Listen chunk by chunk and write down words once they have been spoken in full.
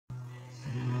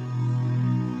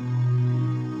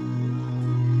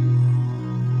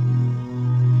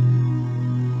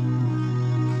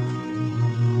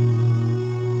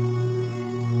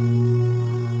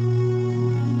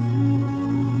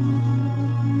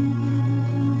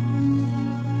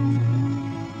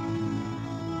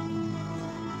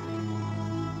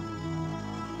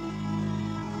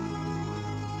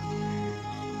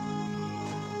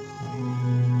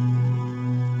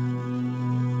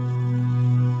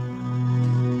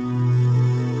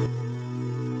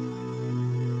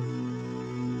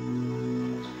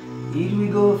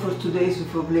today's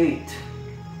UFO plate.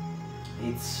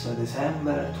 It's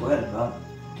December 12,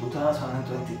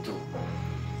 2022.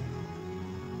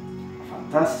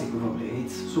 Fantastic UFO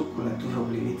plates, succulent UFO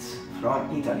plates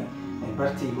from Italy, in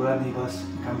particular Naples,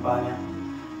 Campania.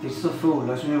 First of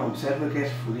all, as you observe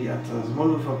carefully at the small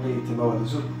UFO plate above the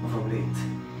soup UFO plate.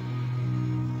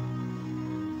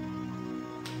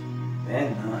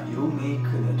 Then you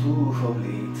make the two UFO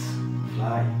plates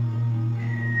fly.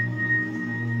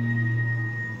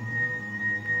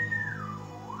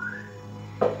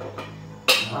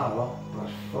 Now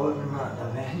perform the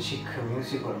magic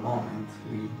musical moment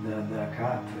with the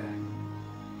cutter.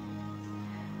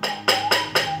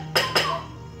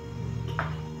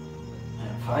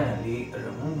 And finally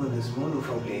remove the small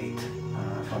UFO plate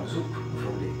from the soup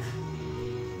UFO plate.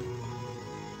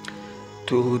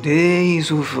 Today's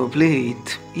UFO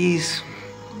plate is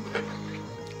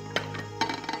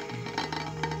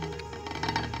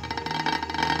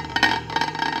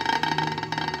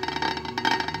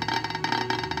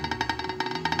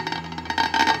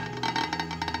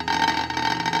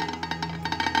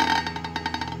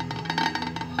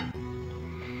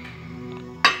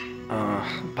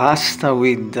pasta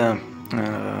with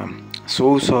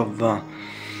sauce of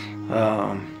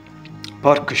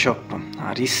pork chop,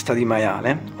 arista di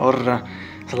maiale, or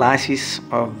slices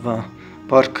of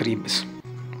pork ribs,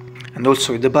 and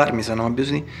also with the parmesan,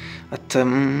 obviously, but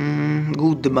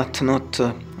good but not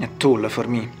at all for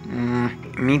me.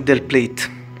 Middle plate.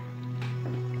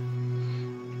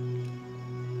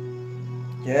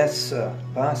 Yes,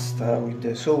 pasta with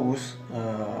the sauce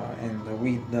and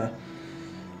with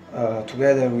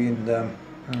together with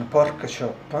pork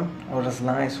chop or a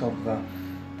slice of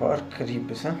pork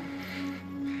ribs.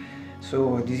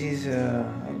 So this is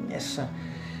yes,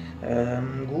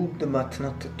 good but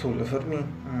not at all for me.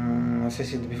 As I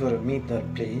said before, middle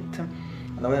plate.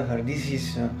 However, this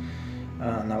is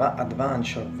an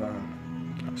advance of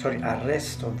a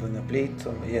rest of the plate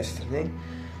of yesterday,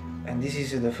 and this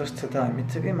is the first time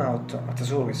it came out.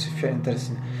 As always, if you're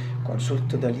interested, consult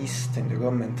the list in the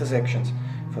comment sections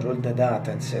for all the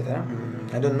data, etc.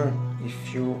 I don't know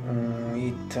if you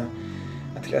eat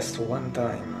at least one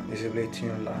time this plate in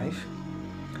your life.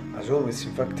 As always,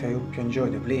 in fact, I hope you enjoy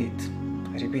the plate.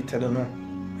 I repeat, I don't know,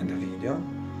 in the video.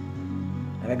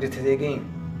 Have a great day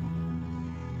again.